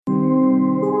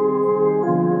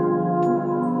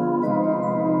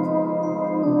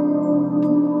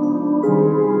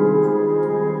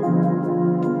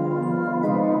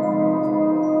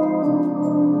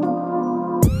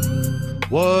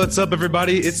What's up,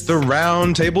 everybody? It's the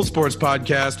Round Table Sports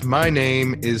Podcast. My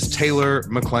name is Taylor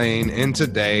McLean, and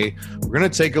today we're going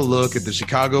to take a look at the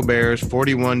Chicago Bears'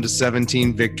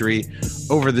 41-17 victory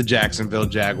over the Jacksonville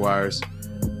Jaguars.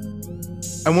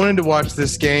 I wanted to watch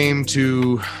this game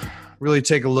to really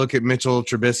take a look at Mitchell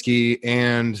Trubisky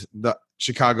and the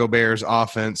Chicago Bears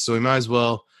offense, so we might as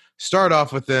well start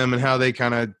off with them and how they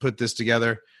kind of put this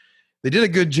together. They did a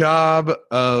good job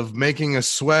of making us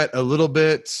sweat a little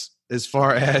bit as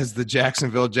far as the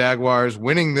Jacksonville Jaguars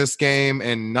winning this game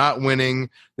and not winning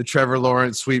the Trevor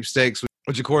Lawrence sweepstakes,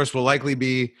 which of course will likely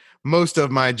be most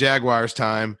of my Jaguars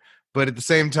time. But at the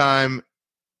same time,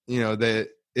 that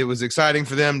it was exciting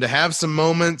for them to have some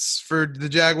moments for the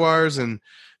Jaguars,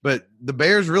 but the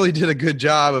Bears really did a good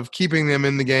job of keeping them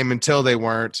in the game until they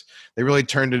weren't. They really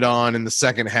turned it on in the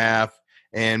second half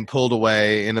and pulled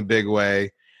away in a big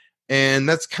way. And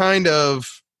that's kind of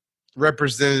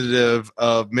representative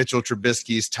of Mitchell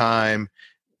Trubisky's time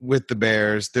with the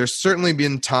Bears. There's certainly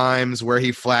been times where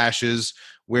he flashes,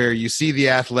 where you see the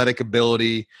athletic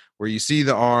ability, where you see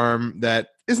the arm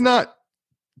that is not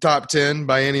top 10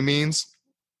 by any means,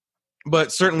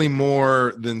 but certainly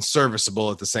more than serviceable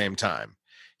at the same time.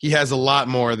 He has a lot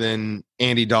more than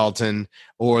Andy Dalton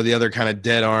or the other kind of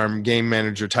dead arm game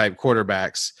manager type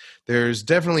quarterbacks. There's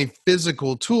definitely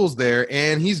physical tools there,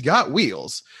 and he's got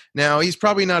wheels. Now, he's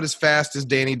probably not as fast as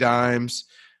Danny Dimes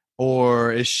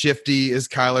or as shifty as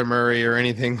Kyler Murray or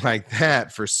anything like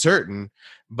that for certain.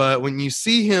 But when you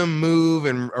see him move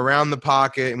and around the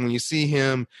pocket and when you see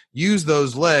him use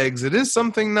those legs, it is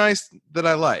something nice that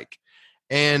I like.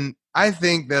 And I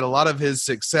think that a lot of his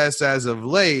success as of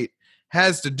late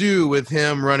has to do with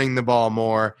him running the ball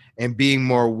more and being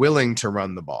more willing to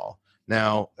run the ball.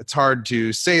 Now, it's hard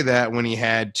to say that when he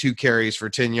had 2 carries for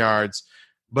 10 yards,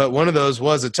 but one of those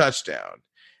was a touchdown.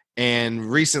 And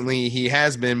recently he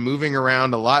has been moving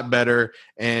around a lot better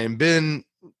and been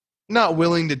not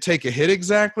willing to take a hit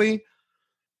exactly,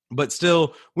 but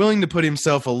still willing to put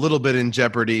himself a little bit in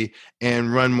jeopardy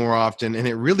and run more often. And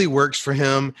it really works for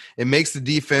him. It makes the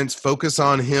defense focus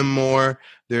on him more.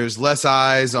 There's less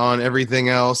eyes on everything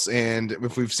else. And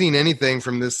if we've seen anything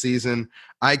from this season,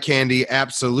 eye candy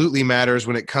absolutely matters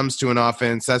when it comes to an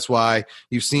offense. That's why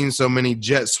you've seen so many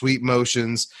jet sweep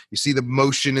motions. You see the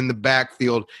motion in the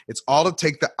backfield. It's all to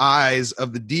take the eyes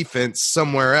of the defense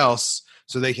somewhere else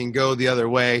so they can go the other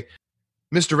way.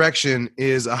 Misdirection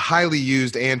is a highly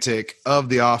used antic of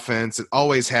the offense. It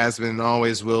always has been and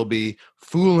always will be.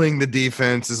 Fooling the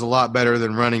defense is a lot better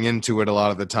than running into it a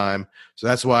lot of the time. So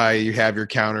that's why you have your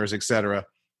counters, etc.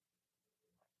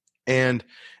 And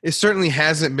it certainly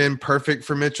hasn't been perfect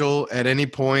for Mitchell at any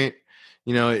point.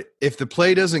 If the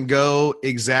play doesn't go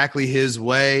exactly his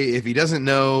way, if he doesn't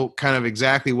know kind of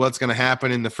exactly what's going to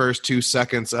happen in the first 2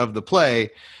 seconds of the play,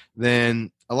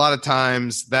 then a lot of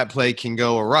times that play can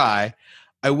go awry.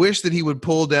 I wish that he would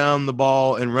pull down the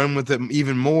ball and run with it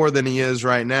even more than he is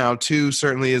right now. 2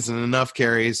 certainly isn't enough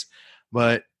carries,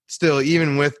 but still,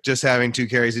 even with just having 2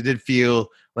 carries, it did feel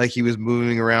like he was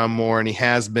moving around more, and he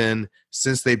has been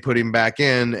since they put him back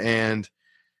in. And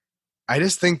I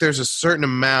just think there's a certain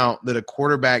amount that a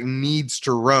quarterback needs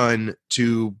to run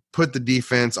to put the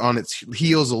defense on its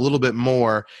heels a little bit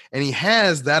more, and he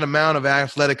has that amount of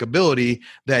athletic ability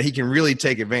that he can really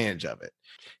take advantage of it.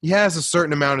 He has a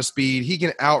certain amount of speed. He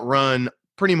can outrun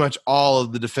pretty much all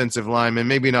of the defensive linemen,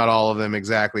 maybe not all of them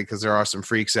exactly because there are some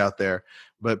freaks out there,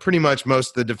 but pretty much most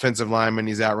of the defensive linemen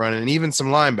he's outrunning, and even some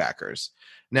linebackers.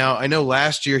 Now, I know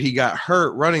last year he got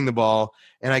hurt running the ball,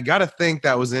 and I got to think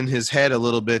that was in his head a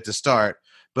little bit to start.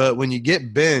 But when you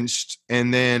get benched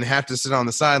and then have to sit on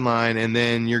the sideline and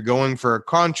then you're going for a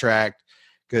contract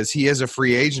because he is a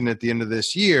free agent at the end of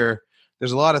this year,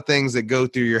 there's a lot of things that go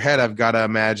through your head, I've got to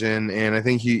imagine, and I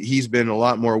think he's been a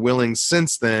lot more willing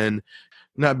since then,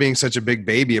 not being such a big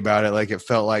baby about it like it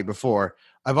felt like before.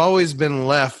 I've always been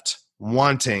left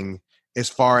wanting as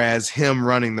far as him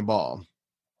running the ball.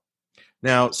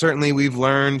 Now, certainly we've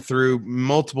learned through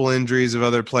multiple injuries of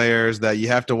other players that you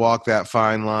have to walk that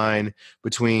fine line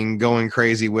between going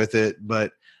crazy with it,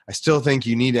 but I still think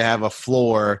you need to have a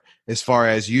floor as far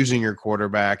as using your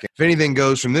quarterback. If anything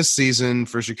goes from this season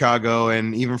for Chicago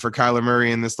and even for Kyler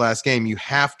Murray in this last game, you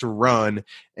have to run,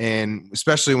 and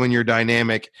especially when you're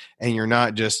dynamic and you're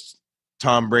not just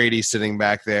Tom Brady sitting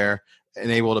back there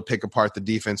and able to pick apart the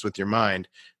defense with your mind.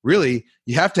 Really,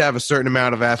 you have to have a certain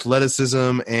amount of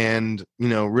athleticism and,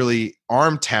 really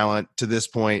arm talent to this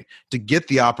point to get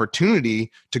the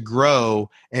opportunity to grow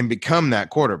and become that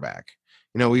quarterback.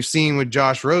 We've seen with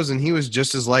Josh Rosen, he was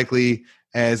just as likely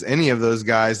as any of those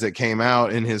guys that came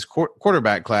out in his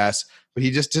quarterback class but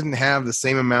he just didn't have the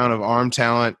same amount of arm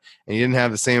talent, and he didn't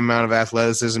have the same amount of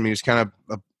athleticism. He was kind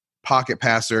of a pocket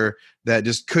passer that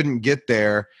just couldn't get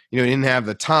there. He didn't have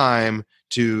the time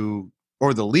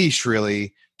or the leash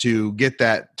really, to get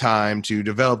that time to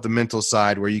develop the mental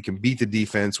side where you can beat the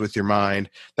defense with your mind.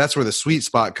 That's where the sweet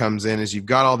spot comes in, is you've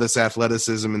got all this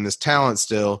athleticism and this talent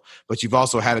still, but you've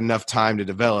also had enough time to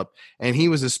develop. And he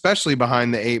was especially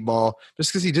behind the 8 ball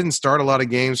just because he didn't start a lot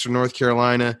of games for North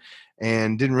Carolina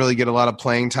and didn't really get a lot of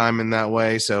playing time in that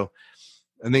way. So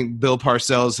I think Bill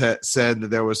Parcells had said that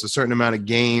there was a certain amount of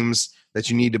games that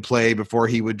you need to play before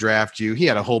he would draft you. He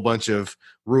had a whole bunch of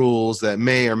rules that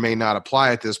may or may not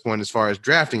apply at this point as far as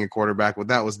drafting a quarterback, but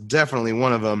that was definitely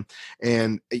one of them.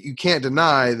 And you can't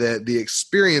deny that the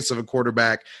experience of a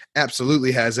quarterback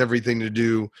absolutely has everything to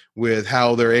do with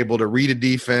how they're able to read a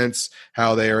defense,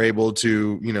 how they are able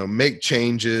to, make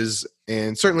changes.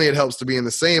 And certainly it helps to be in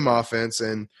the same offense.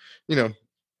 And,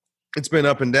 it's been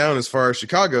up and down as far as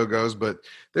Chicago goes, but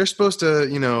they're supposed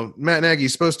to, Matt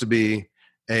Nagy's supposed to be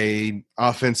a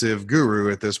offensive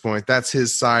guru at this point. That's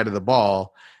his side of the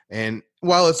ball. And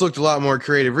while it's looked a lot more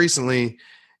creative recently,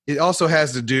 it also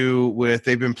has to do with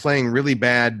they've been playing really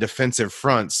bad defensive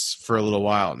fronts for a little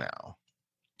while now.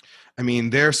 I mean,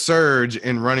 their surge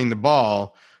in running the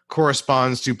ball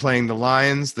corresponds to playing the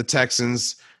Lions, the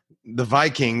Texans, the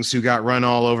Vikings, who got run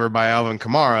all over by Alvin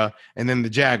Kamara, and then the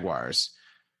Jaguars.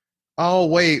 I'll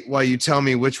wait while you tell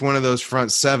me which one of those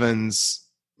front sevens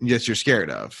that you're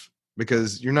scared of,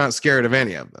 because you're not scared of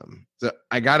any of them. So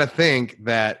I got to think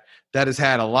that has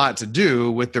had a lot to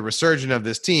do with the resurgence of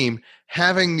this team.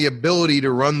 Having the ability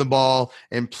to run the ball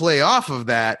and play off of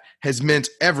that has meant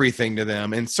everything to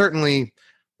them. And certainly,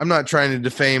 I'm not trying to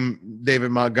defame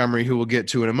David Montgomery, who we'll get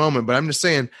to in a moment, but I'm just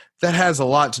saying that has a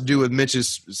lot to do with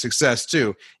Mitch's success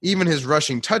too. Even his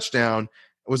rushing touchdown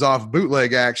was off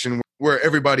bootleg action where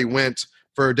everybody went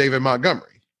for David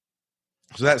Montgomery.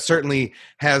 So that certainly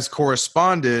has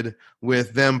corresponded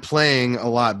with them playing a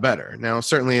lot better. Now,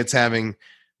 certainly it's having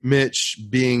Mitch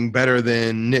being better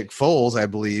than Nick Foles, I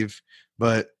believe,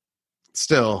 but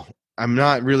still, I'm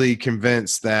not really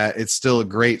convinced that it's still a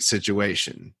great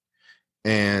situation.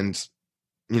 And,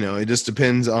 it just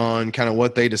depends on kind of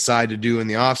what they decide to do in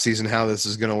the offseason, how this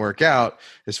is going to work out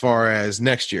as far as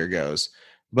next year goes.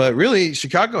 But really,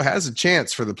 Chicago has a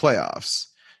chance for the playoffs.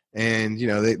 And,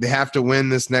 they have to win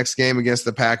this next game against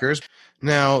the Packers.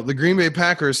 Now, the Green Bay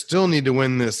Packers still need to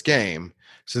win this game.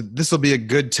 So this will be a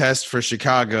good test for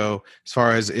Chicago as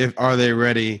far as are they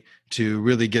ready to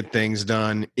really get things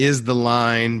done? Is the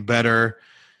line better?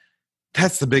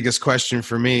 That's the biggest question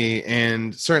for me.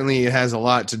 And certainly it has a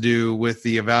lot to do with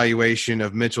the evaluation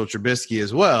of Mitchell Trubisky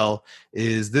as well,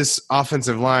 is this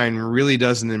offensive line really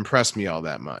doesn't impress me all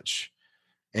that much.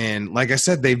 And like I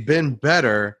said, they've been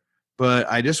better, but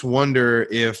I just wonder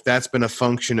if that's been a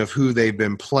function of who they've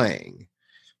been playing.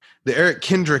 The Eric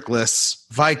Kendrickless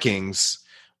Vikings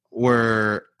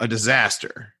were a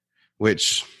disaster,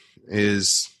 which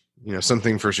is,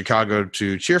 something for Chicago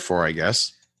to cheer for, I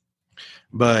guess.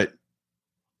 But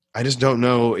I just don't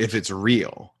know if it's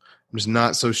real. I'm just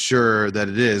not so sure that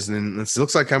it is. And it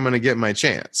looks like I'm going to get my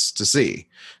chance to see,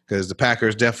 because the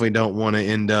Packers definitely don't want to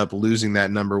end up losing that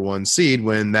number 1 seed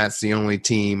when that's the only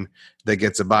team that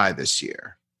gets a bye this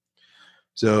year.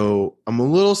 So I'm a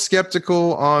little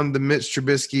skeptical on the Mitch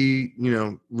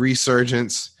Trubisky,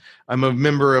 resurgence. I'm a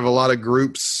member of a lot of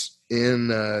groups in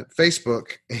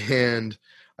Facebook, and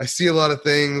I see a lot of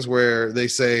things where they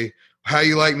say, how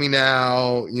you like me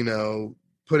now,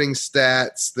 putting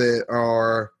stats that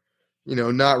are,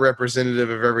 not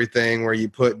representative of everything, where you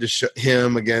put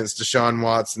him against Deshaun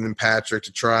Watson and Patrick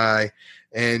to try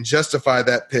and justify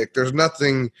that pick. There's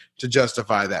nothing to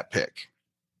justify that pick.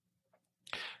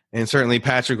 And certainly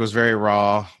Patrick was very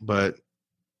raw, but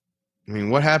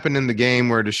what happened in the game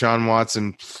where Deshaun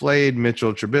Watson played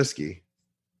Mitchell Trubisky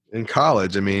in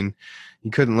college? You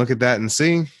couldn't look at that and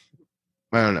see.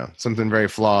 I don't know, something very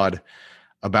flawed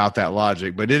about that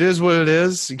logic, but it is what it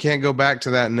is. You can't go back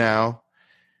to that now.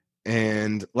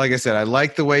 And like I said, I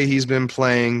like the way he's been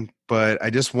playing, but I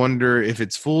just wonder if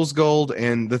it's fool's gold.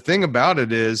 And the thing about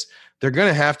it is they're going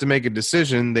to have to make a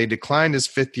decision. They declined his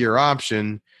 5th-year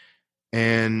option,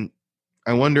 and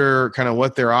I wonder kind of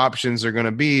what their options are going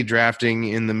to be drafting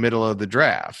in the middle of the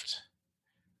draft,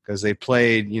 because they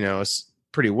played,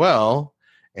 pretty well,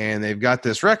 and they've got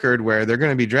this record where they're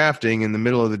going to be drafting in the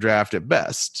middle of the draft at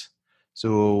best.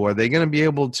 So are they going to be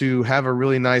able to have a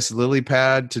really nice lily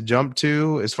pad to jump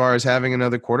to as far as having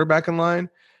another quarterback in line?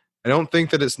 I don't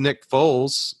think that it's Nick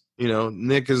Foles.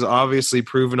 Nick has obviously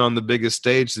proven on the biggest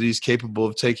stage that he's capable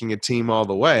of taking a team all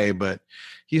the way, but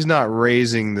he's not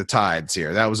raising the tides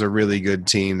here. That was a really good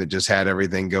team that just had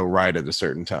everything go right at a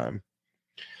certain time.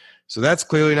 So that's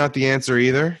clearly not the answer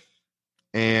either.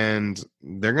 And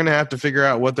they're going to have to figure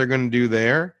out what they're going to do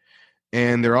there.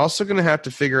 And they're also going to have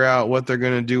to figure out what they're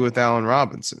going to do with Allen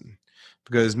Robinson.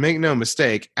 Because make no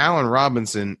mistake, Allen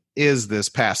Robinson is this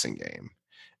passing game.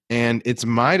 And it's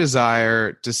my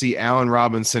desire to see Allen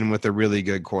Robinson with a really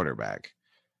good quarterback.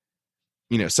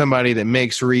 You know, somebody that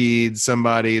makes reads,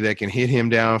 somebody that can hit him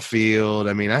downfield.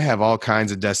 I mean, I have all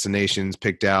kinds of destinations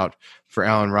picked out for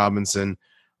Allen Robinson.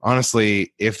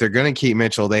 Honestly, if they're going to keep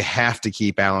Mitchell, they have to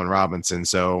keep Allen Robinson.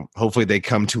 So hopefully they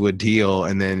come to a deal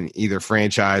and then either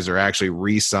franchise or actually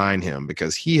re-sign him,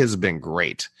 because he has been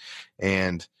great.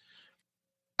 And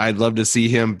I'd love to see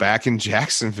him back in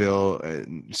Jacksonville.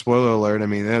 Spoiler alert. I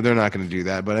mean, they're not going to do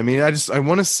that. But I mean, I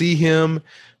want to see him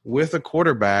with a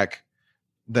quarterback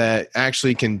that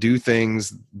actually can do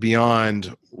things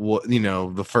beyond what, you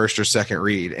know, the first or second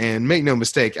read. And make no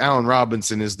mistake, Allen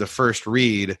Robinson is the first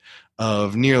read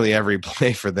of nearly every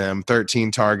play for them.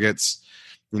 13 targets.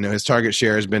 You know, his target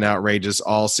share has been outrageous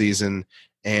all season,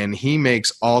 and he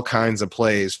makes all kinds of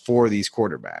plays for these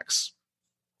quarterbacks.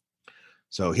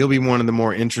 So he'll be one of the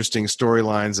more interesting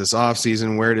storylines this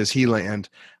offseason. Where does he land?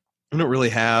 I don't really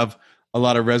have a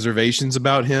lot of reservations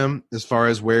about him as far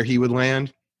as where he would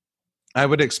land. I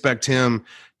would expect him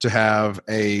to have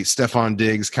a Stephon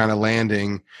Diggs kind of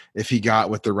landing if he got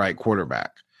with the right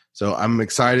quarterback. So I'm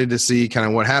excited to see kind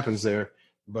of what happens there.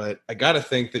 But I got to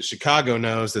think that Chicago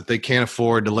knows that they can't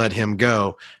afford to let him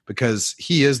go, because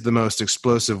he is the most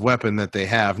explosive weapon that they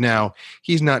have. Now,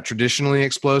 he's not traditionally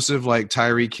explosive like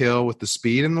Tyreek Hill with the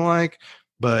speed and the like,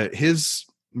 but his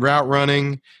route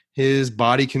running, his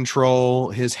body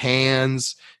control, his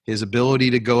hands, his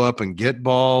ability to go up and get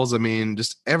balls. I mean,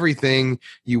 just everything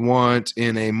you want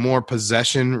in a more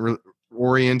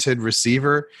possession-oriented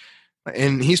receiver.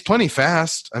 And he's plenty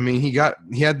fast. I mean, he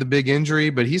had the big injury,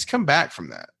 but he's come back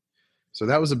from that. So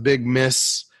that was a big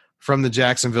miss from the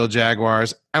Jacksonville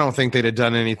Jaguars. I don't think they'd have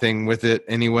done anything with it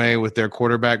anyway with their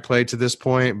quarterback play to this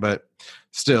point, but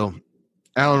still,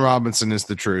 Allen Robinson is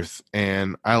the truth,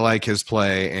 and I like his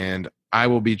play, and I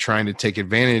will be trying to take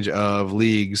advantage of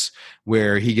leagues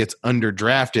where he gets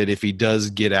underdrafted if he does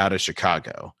get out of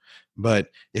Chicago. But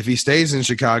if he stays in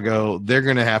Chicago, they're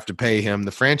going to have to pay him.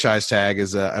 The franchise tag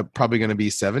is probably going to be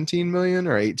 $17 million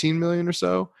or $18 million or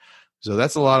so. So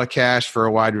that's a lot of cash for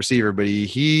a wide receiver, but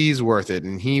he's worth it,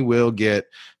 and he will get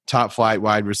top flight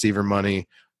wide receiver money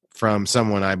from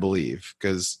someone, I believe,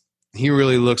 because he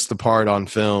really looks the part on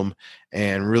film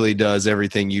and really does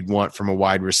everything you'd want from a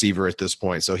wide receiver at this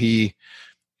point. So he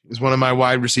is one of my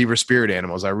wide receiver spirit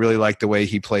animals. I really like the way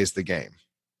he plays the game.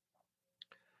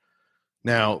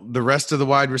 Now, the rest of the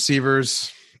wide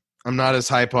receivers, I'm not as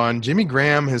hype on. Jimmy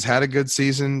Graham has had a good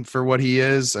season for what he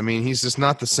is. I mean, he's just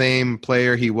not the same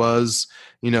player he was,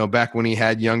 you know, back when he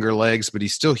had younger legs, but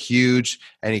he's still huge,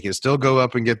 and he can still go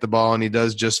up and get the ball, and he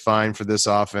does just fine for this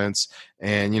offense.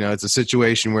 And, you know, it's a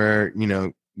situation where, you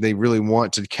know, they really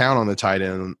want to count on the tight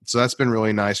end. So that's been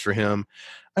really nice for him.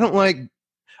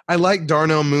 I like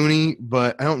Darnell Mooney,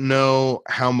 but I don't know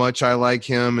how much I like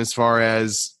him as far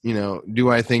as, you know,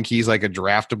 do I think he's like a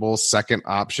draftable second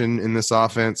option in this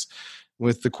offense?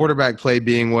 With the quarterback play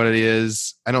being what it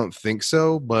is, I don't think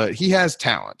so, but he has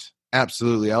talent.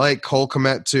 Absolutely. I like Cole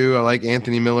Kmet too. I like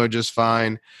Anthony Miller just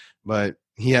fine, but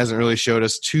he hasn't really showed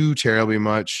us too terribly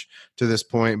much to this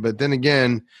point. But then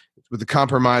again, with the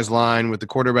compromised line, with the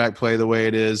quarterback play the way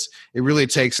it is, it really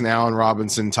takes an Allen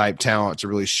Robinson type talent to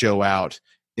really show out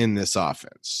in this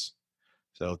offense.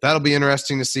 So that'll be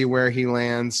interesting to see where he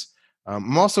lands.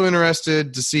 I'm also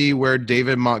interested to see where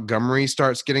David Montgomery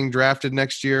starts getting drafted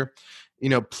next year. You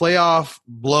know, playoff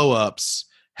blow-ups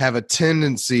have a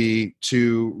tendency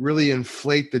to really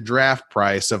inflate the draft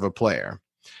price of a player.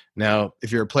 Now,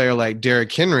 if you're a player like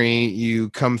Derrick Henry, you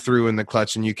come through in the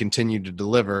clutch and you continue to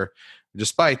deliver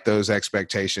despite those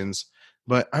expectations.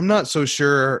 But I'm not so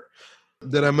sure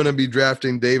that I'm going to be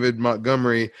drafting David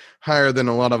Montgomery higher than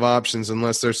a lot of options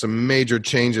unless there's some major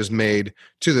changes made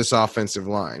to this offensive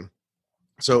line.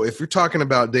 So if you're talking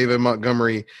about David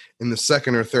Montgomery in the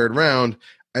second or third round,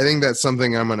 I think that's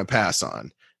something I'm going to pass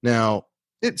on. Now,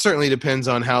 it certainly depends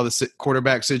on how the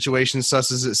quarterback situation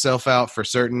susses itself out for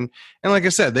certain. And like I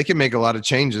said, they can make a lot of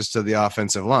changes to the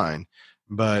offensive line.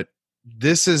 But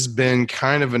this has been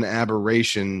kind of an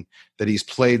aberration that he's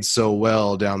played so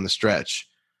well down the stretch.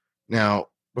 Now,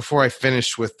 before I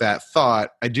finish with that thought,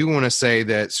 I do want to say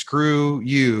that screw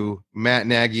you, Matt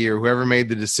Nagy, or whoever made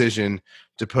the decision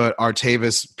to put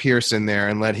Artavis Pierce in there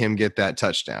and let him get that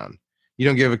touchdown. You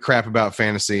don't give a crap about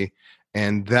fantasy,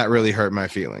 and that really hurt my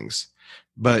feelings.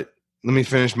 But let me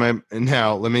finish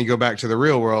let me go back to the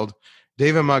real world.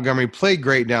 David Montgomery played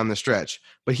great down the stretch,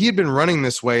 but he had been running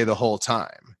this way the whole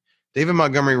time. David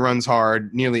Montgomery runs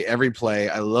hard nearly every play.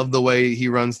 I love the way he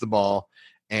runs the ball,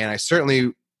 and I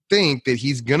certainly think that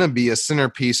he's going to be a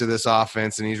centerpiece of this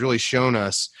offense, and he's really shown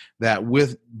us that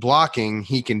with blocking,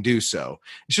 he can do so.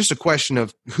 It's just a question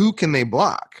of who can they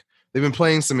block. They've been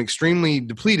playing some extremely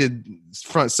depleted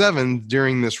front seven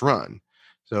during this run.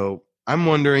 So I'm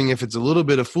wondering if it's a little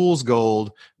bit of fool's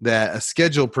gold that a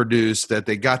schedule produced that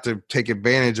they got to take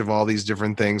advantage of all these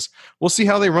different things. We'll see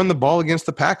how they run the ball against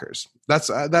the Packers. That's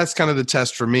kind of the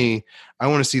test for me. I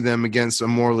want to see them against a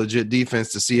more legit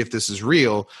defense to see if this is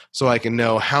real so I can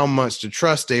know how much to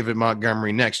trust David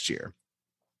Montgomery next year.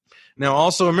 Now,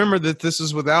 also remember that this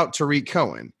is without Tariq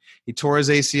Cohen. He tore his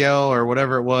ACL or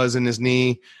whatever it was in his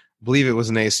knee. I believe it was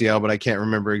an ACL, but I can't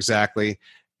remember exactly.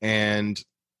 And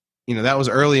that was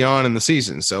early on in the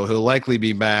season, so he'll likely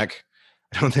be back.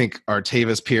 I don't think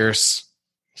Artavis Pierce,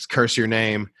 curse your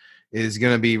name, is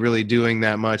going to be really doing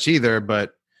that much either.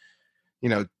 But,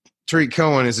 Tariq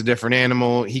Cohen is a different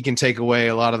animal. He can take away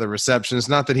a lot of the receptions.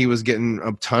 Not that he was getting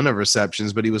a ton of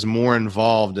receptions, but he was more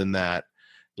involved in that,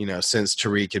 since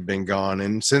Tariq had been gone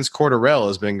and since Cordarrelle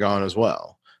has been gone as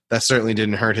well. That certainly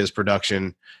didn't hurt his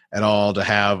production at all to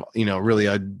have, really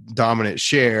a dominant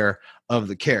share of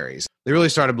the carries. They really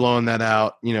started blowing that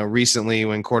out, recently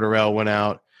when Cordarrelle went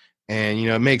out. And,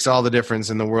 it makes all the difference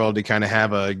in the world to kind of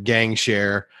have a gang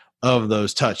share of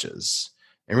those touches.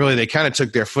 And really, they kind of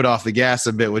took their foot off the gas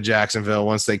a bit with Jacksonville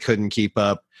once they couldn't keep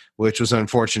up, which was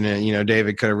unfortunate.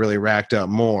 David could have really racked up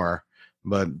more.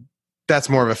 But that's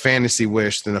more of a fantasy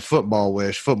wish than a football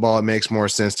wish. Football, it makes more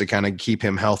sense to kind of keep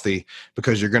him healthy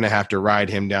because you're going to have to ride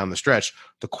him down the stretch.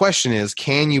 The question is,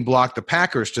 can you block the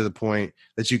Packers to the point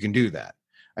that you can do that?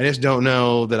 I just don't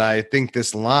know that I think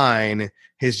this line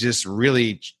has just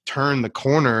really turned the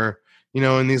corner,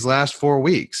 in these last 4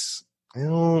 weeks. I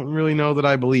don't really know that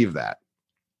I believe that.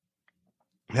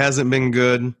 It hasn't been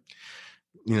good.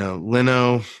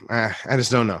 Leno, I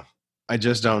just don't know.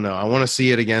 I want to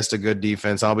see it against a good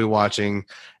defense. I'll be watching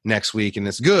next week, and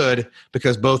it's good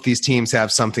because both these teams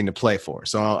have something to play for.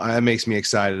 So that makes me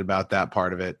excited about that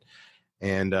part of it.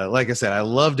 And like I said, I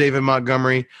love David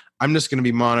Montgomery. I'm just going to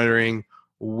be monitoring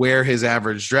where his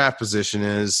average draft position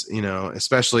is,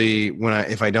 especially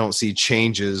if I don't see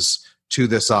changes to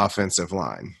this offensive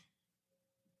line.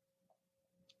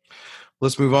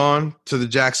 Let's move on to the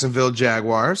Jacksonville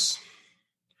Jaguars.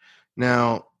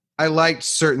 Now, I liked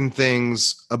certain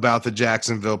things about the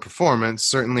Jacksonville performance.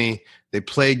 Certainly, they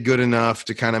played good enough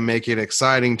to kind of make it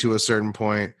exciting to a certain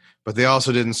point, but they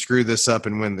also didn't screw this up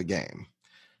and win the game.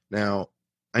 Now,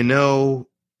 I know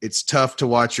it's tough to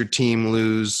watch your team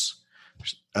lose.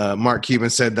 Mark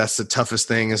Cuban said that's the toughest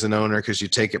thing as an owner because you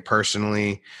take it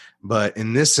personally. But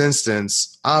in this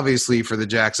instance, obviously for the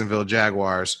Jacksonville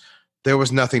Jaguars, there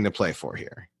was nothing to play for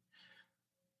here.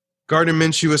 Gardner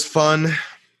Minshew is fun.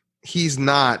 He's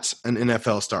not an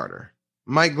NFL starter.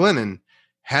 Mike Glennon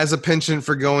has a penchant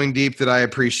for going deep that I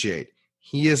appreciate.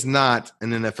 He is not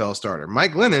an NFL starter.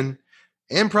 Mike Glennon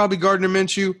and probably Gardner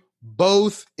Minshew,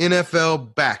 both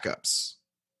NFL backups.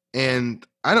 And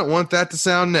I don't want that to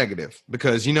sound negative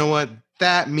because you know what?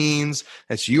 That means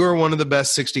that you are one of the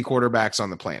best 60 quarterbacks on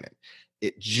the planet.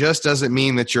 It just doesn't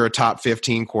mean that you're a top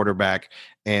 15 quarterback,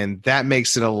 and that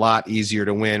makes it a lot easier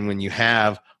to win when you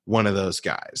have one of those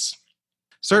guys.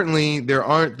 Certainly, there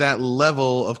aren't that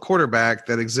level of quarterback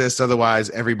that exists. Otherwise,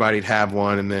 everybody'd have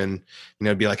one, and then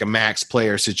it'd be like a max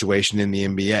player situation in the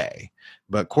NBA.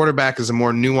 But quarterback is a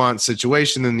more nuanced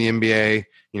situation than the NBA.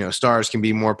 Stars can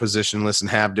be more positionless and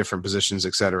have different positions,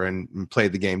 et cetera, and play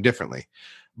the game differently.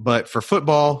 But for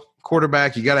football,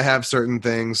 quarterback, you got to have certain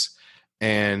things.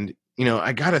 And,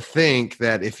 I got to think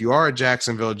that if you are a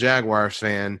Jacksonville Jaguars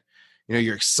fan,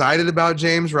 you're excited about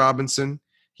James Robinson.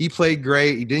 He played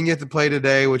great. He didn't get to play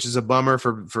today, which is a bummer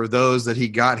for those that he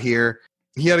got here.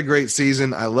 He had a great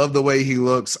season. I love the way he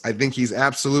looks. I think he's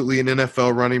absolutely an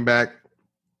NFL running back,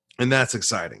 and that's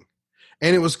exciting.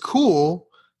 And it was cool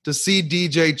to see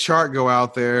DJ Chark go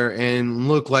out there and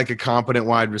look like a competent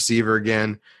wide receiver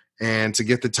again and to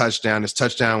get the touchdown. His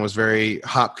touchdown was very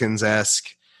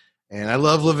Hopkins-esque. And I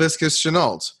love Laviska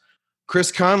Shenault.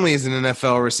 Chris Conley is an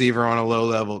NFL receiver on a low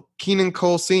level. Keenan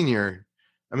Cole Sr.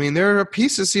 I mean, there are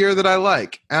pieces here that I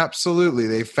like. Absolutely.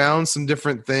 They found some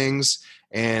different things,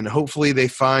 and hopefully they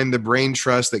find the brain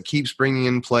trust that keeps bringing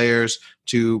in players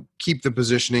to keep the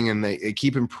positioning, and they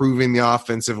keep improving the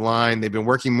offensive line. They've been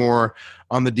working more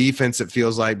on the defense, it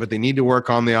feels like, but they need to work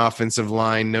on the offensive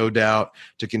line, no doubt,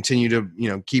 to continue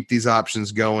to keep these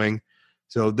options going.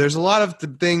 So there's a lot of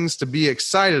things to be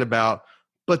excited about,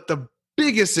 But the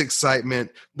biggest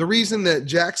excitement, the reason that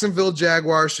Jacksonville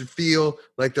Jaguars should feel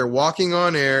like they're walking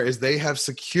on air is they have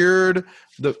secured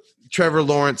the Trevor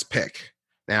Lawrence pick.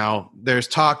 Now, there's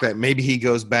talk that maybe he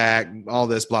goes back, all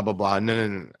this, blah, blah, blah.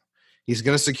 No. He's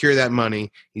going to secure that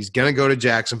money. He's going to go to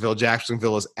Jacksonville.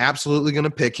 Jacksonville is absolutely going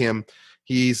to pick him.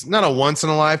 He's not a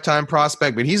once-in-a-lifetime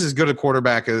prospect, but he's as good a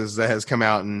quarterback as that has come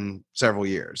out in several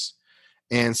years.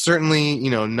 And certainly,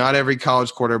 not every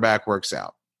college quarterback works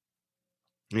out.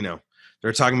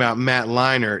 They're talking about Matt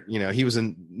Leinart. He was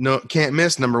a can't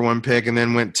miss number 1 pick and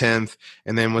then went 10th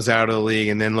and then was out of the league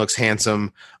and then looks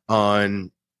handsome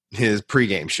on his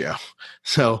pregame show.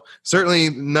 So certainly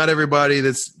not everybody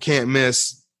that's can't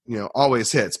miss,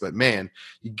 always hits. But, man,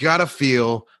 you got to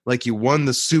feel like you won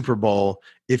the Super Bowl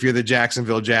if you're the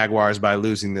Jacksonville Jaguars by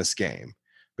losing this game.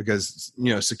 Because,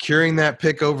 securing that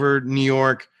pick over New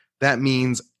York, that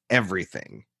means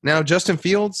everything. Now, Justin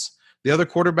Fields, the other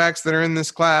quarterbacks that are in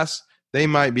this class, they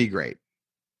might be great.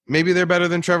 Maybe they're better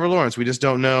than Trevor Lawrence. We just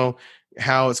don't know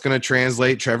how it's going to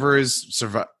translate. Trevor is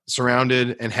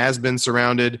surrounded and has been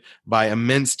surrounded by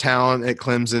immense talent at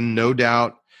Clemson, no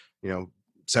doubt.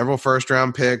 Several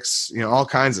first-round picks, all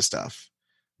kinds of stuff.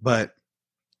 But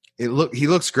he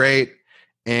looks great,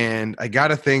 and I got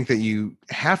to think that you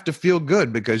have to feel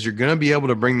good because you're going to be able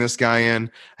to bring this guy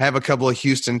in. I have a couple of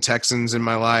Houston Texans in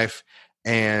my life,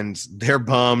 and they're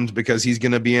bummed because he's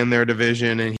going to be in their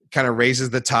division, and he kind of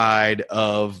raises the tide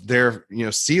of their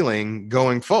ceiling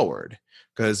going forward.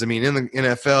 Because, in the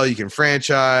NFL, you can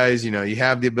franchise, you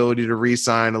have the ability to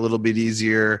re-sign a little bit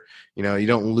easier. You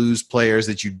don't lose players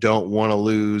that you don't want to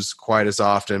lose quite as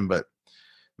often. But,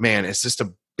 man, it's just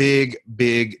a big,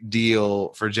 big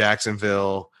deal for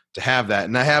Jacksonville to have that.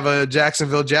 And I have a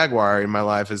Jacksonville Jaguar in my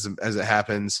life as it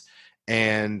happens.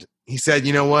 And he said,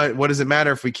 you know what? What does it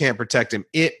matter if we can't protect him?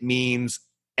 It means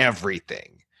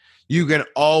everything. You can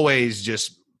always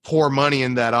just pour money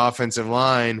in that offensive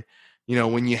line.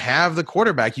 When you have the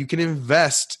quarterback, you can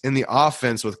invest in the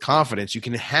offense with confidence. You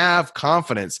can have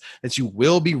confidence that you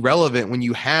will be relevant when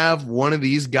you have one of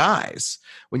these guys.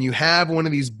 When you have one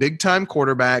of these big-time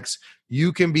quarterbacks,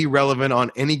 you can be relevant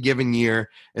on any given year.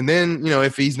 And then,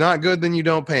 if he's not good, then you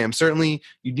don't pay him. Certainly,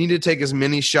 you need to take as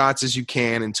many shots as you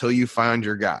can until you find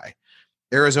your guy.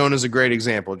 Arizona's a great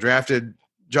example. Drafted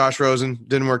Josh Rosen,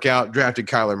 didn't work out. Drafted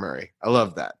Kyler Murray. I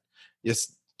love that.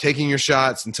 Just taking your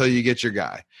shots until you get your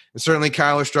guy. And certainly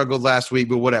Kyler struggled last week,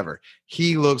 but whatever.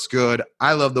 He looks good.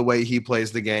 I love the way he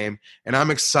plays the game. And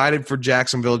I'm excited for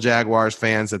Jacksonville Jaguars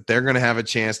fans that they're going to have a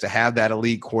chance to have that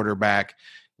elite quarterback,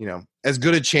 as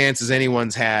good a chance as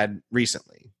anyone's had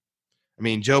recently.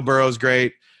 Joe Burrow's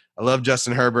great. I love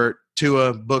Justin Herbert.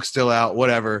 Tua, book still out,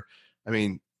 whatever.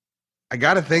 I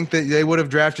got to think that they would have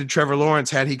drafted Trevor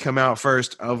Lawrence had he come out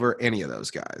first over any of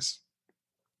those guys.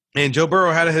 And Joe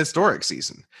Burrow had a historic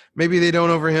season. Maybe they don't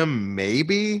over him.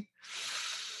 Maybe.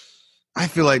 I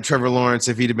feel like Trevor Lawrence,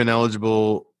 if he'd have been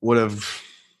eligible, would have,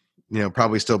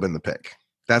 probably still been the pick.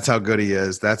 That's how good he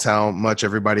is. That's how much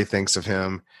everybody thinks of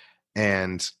him.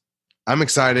 And I'm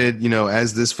excited,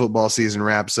 as this football season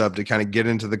wraps up to kind of get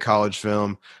into the college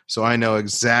film. So I know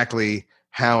exactly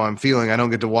how I'm feeling. I don't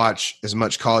get to watch as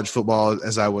much college football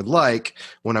as I would like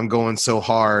when I'm going so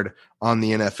hard on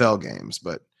the NFL games.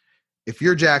 But if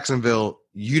you're Jacksonville,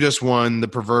 you just won the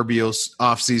proverbial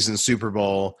offseason Super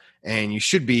Bowl, and you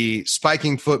should be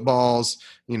spiking footballs,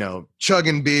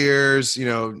 chugging beers,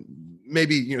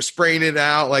 maybe, spraying it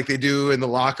out like they do in the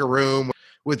locker room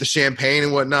with the champagne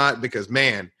and whatnot, because,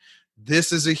 man,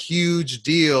 this is a huge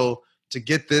deal to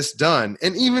get this done.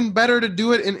 And even better to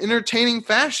do it in entertaining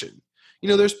fashion.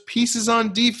 There's pieces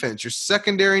on defense. Your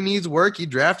secondary needs work. You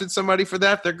drafted somebody for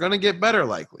that. They're going to get better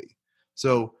likely.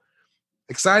 So,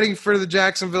 exciting for the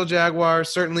Jacksonville Jaguars.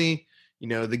 Certainly,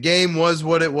 the game was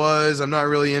what it was. I'm not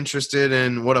really interested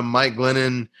in what a Mike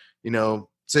Glennon,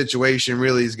 situation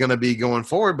really is going to be going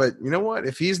forward. But you know what?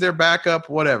 If he's their backup,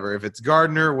 whatever. If it's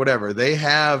Gardner, whatever. They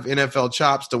have NFL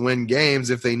chops to win games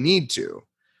if they need to.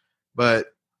 But,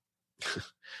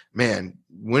 man,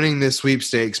 winning this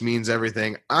sweepstakes means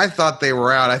everything. I thought they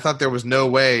were out. I thought there was no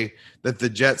way that the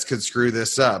Jets could screw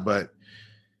this up. But,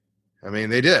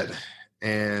 they did.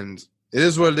 And it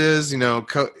is what it is.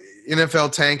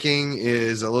 NFL tanking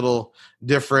is a little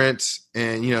different,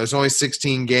 and there's only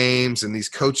 16 games, and these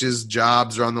coaches'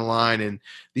 jobs are on the line, and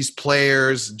these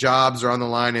players' jobs are on the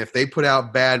line. And if they put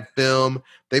out bad film,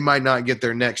 they might not get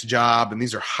their next job, and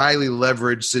these are highly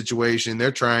leveraged situations.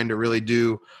 They're trying to really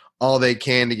do all they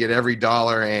can to get every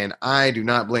dollar, and I do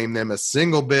not blame them a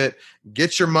single bit.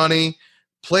 Get your money.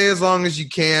 Play as long as you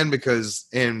can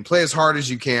and play as hard as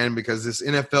you can, because this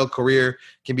NFL career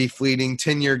can be fleeting.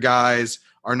 10-year guys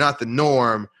are not the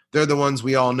norm. They're the ones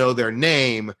we all know their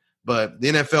name, but the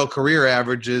NFL career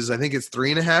averages, I think it's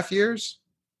 3.5 years.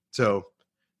 So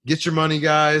get your money,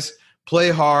 guys.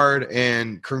 Play hard,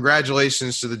 and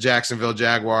congratulations to the Jacksonville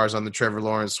Jaguars on the Trevor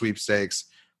Lawrence sweepstakes.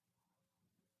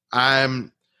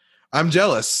 I'm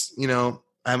jealous.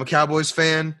 I'm a Cowboys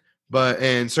fan,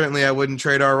 and certainly I wouldn't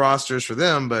trade our rosters for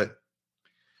them, but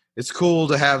it's cool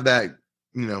to have that,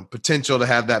 potential to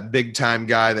have that big time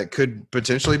guy that could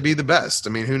potentially be the best.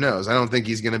 I mean, who knows? I don't think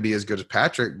he's going to be as good as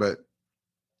Patrick, but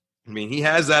I mean, he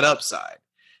has that upside.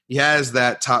 He has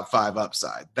that top 5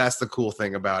 upside. That's the cool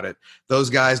thing about it. Those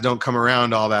guys don't come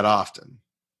around all that often.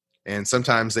 And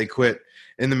sometimes they quit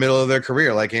in the middle of their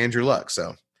career, like Andrew Luck.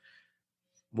 So,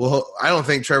 I don't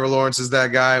think Trevor Lawrence is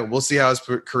that guy. We'll see how his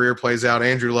career plays out.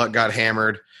 Andrew Luck got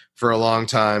hammered for a long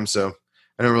time, so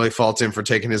I don't really fault him for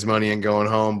taking his money and going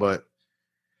home. But,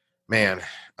 man,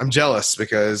 I'm jealous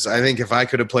because I think if I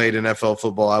could have played NFL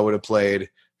football, I would have played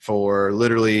for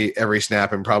literally every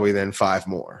snap and probably then 5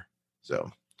 more.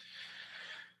 So,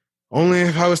 only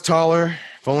if I was taller,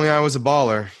 if only I was a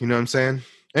baller, you know what I'm saying?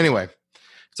 Anyway,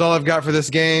 that's all I've got for this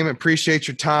game. Appreciate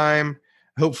your time.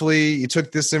 Hopefully you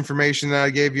took this information that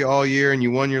I gave you all year and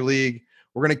you won your league.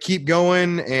 We're going to keep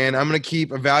going, and I'm going to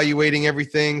keep evaluating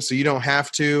everything so you don't have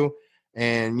to,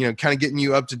 and, kind of getting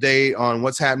you up to date on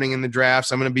what's happening in the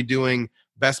drafts. I'm going to be doing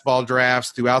best ball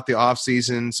drafts throughout the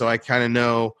offseason so I kind of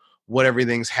know what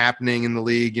everything's happening in the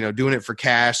league, doing it for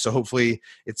cash. So hopefully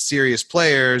it's serious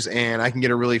players and I can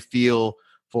get a really feel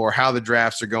for how the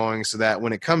drafts are going so that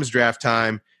when it comes draft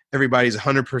time, everybody's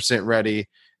 100% ready.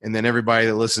 And then everybody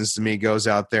that listens to me goes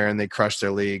out there and they crush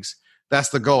their leagues. That's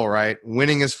the goal, right?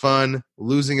 Winning is fun.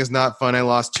 Losing is not fun. I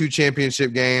lost 2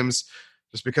 championship games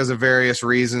just because of various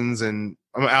reasons. And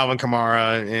Alvin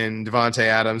Kamara and Devontae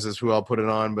Adams is who I'll put it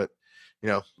on. But,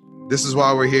 this is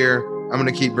why we're here. I'm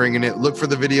going to keep bringing it. Look for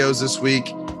the videos this week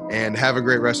and have a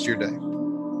great rest of your day.